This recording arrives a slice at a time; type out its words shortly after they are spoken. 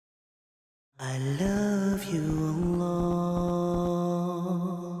I love you, Allah.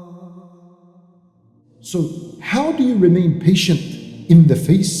 So, how do you remain patient in the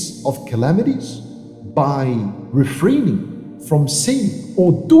face of calamities? By refraining from saying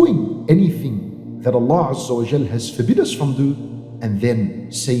or doing anything that Allah Azza wa Jal has forbidden us from doing, and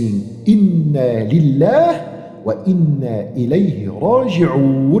then saying, Inna lillah wa inna ilayhi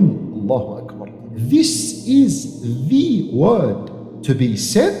raji'un. Allahu Akbar. This is the word to be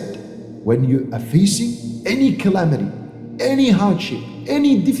said when you are facing any calamity, any hardship,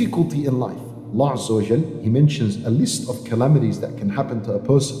 any difficulty in life. Allah Azza wa Jal, He mentions a list of calamities that can happen to a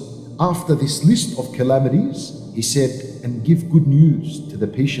person. After this list of calamities, He said, and give good news to the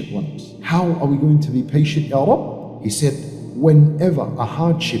patient ones. How are we going to be patient, Ya Rabb? He said, whenever a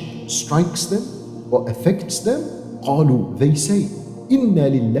hardship strikes them or affects them, قالوا, they say, Inna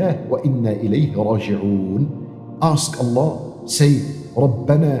lillah wa inna ilayhi raji'un. Ask Allah, say,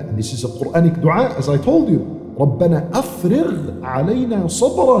 ربنا, and this is a Quranic dua as I told you, ربنا أفرغ علينا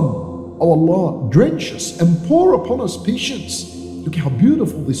صبرا. Oh Allah, drench us and pour upon us patience. Look how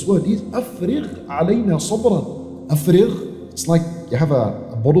beautiful this word is. أفرغ علينا صبرا. أفرغ, it's like you have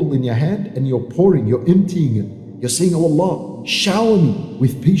a bottle in your hand and you're pouring, you're emptying it. You're saying, oh Allah, shower me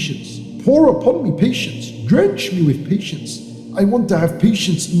with patience. Pour upon me patience. Drench me with patience. I want to have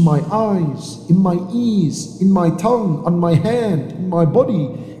patience in my eyes, in my ears, in my tongue, on my hand, in my body.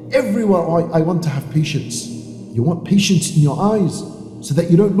 Everywhere I want to have patience. You want patience in your eyes so that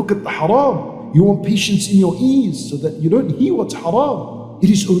you don't look at the haram. You want patience in your ears so that you don't hear what's haram. It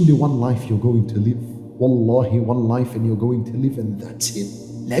is only one life you're going to live. Wallahi, one life and you're going to live, and that's it.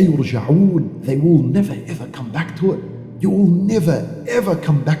 لا يرجعون. They will never ever come back to it. You will never ever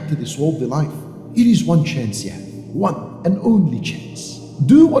come back to this worldly life. It is one chance you have. One and only chance.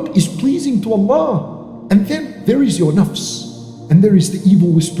 Do what is pleasing to Allah. And then there is your nafs. And there is the evil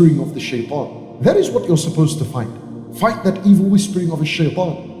whispering of the shaitan. That is what you're supposed to fight. Fight that evil whispering of a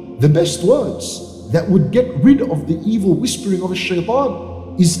shaitan. The best words that would get rid of the evil whispering of a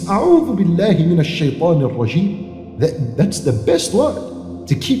shaitan is A'udhu billahi minash shaitan ar-rajim. That's the best word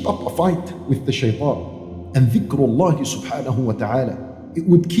to keep up a fight with the shaitan. And dhikrullah subhanahu wa ta'ala. It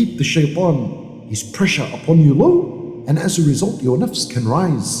would keep the shaitan, his pressure upon you low, and as a result your nafs can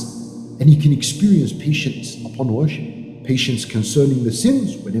rise and you can experience patience upon worship. Patience concerning the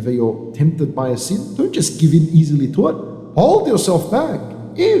sins. Whenever you're tempted by a sin, don't just give in easily to it. Hold yourself back.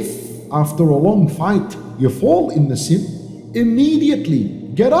 If after a long fight you fall in the sin,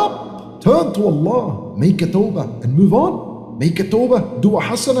 immediately get up, turn to Allah, make a tawbah and move on. Make a tawbah, do a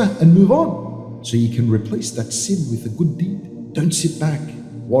hasanah and move on. So you can replace that sin with a good deed. Don't sit back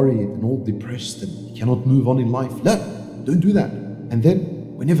worried and all depressed and you cannot move on in life. No, don't do that. And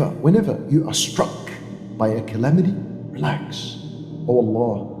then whenever you are struck by a calamity, relax. Oh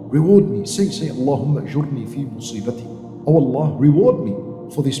Allah, reward me. Say, Allahumma ajurni fi musibati. Oh Allah, reward me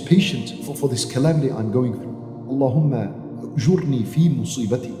for this patience, for this calamity I'm going through. Allahumma ajurni fi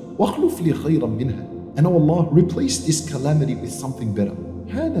musibati. Wakhluf li khayran minha. And oh Allah, replace this calamity with something better.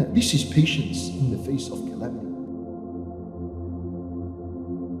 This is patience in the face of calamity.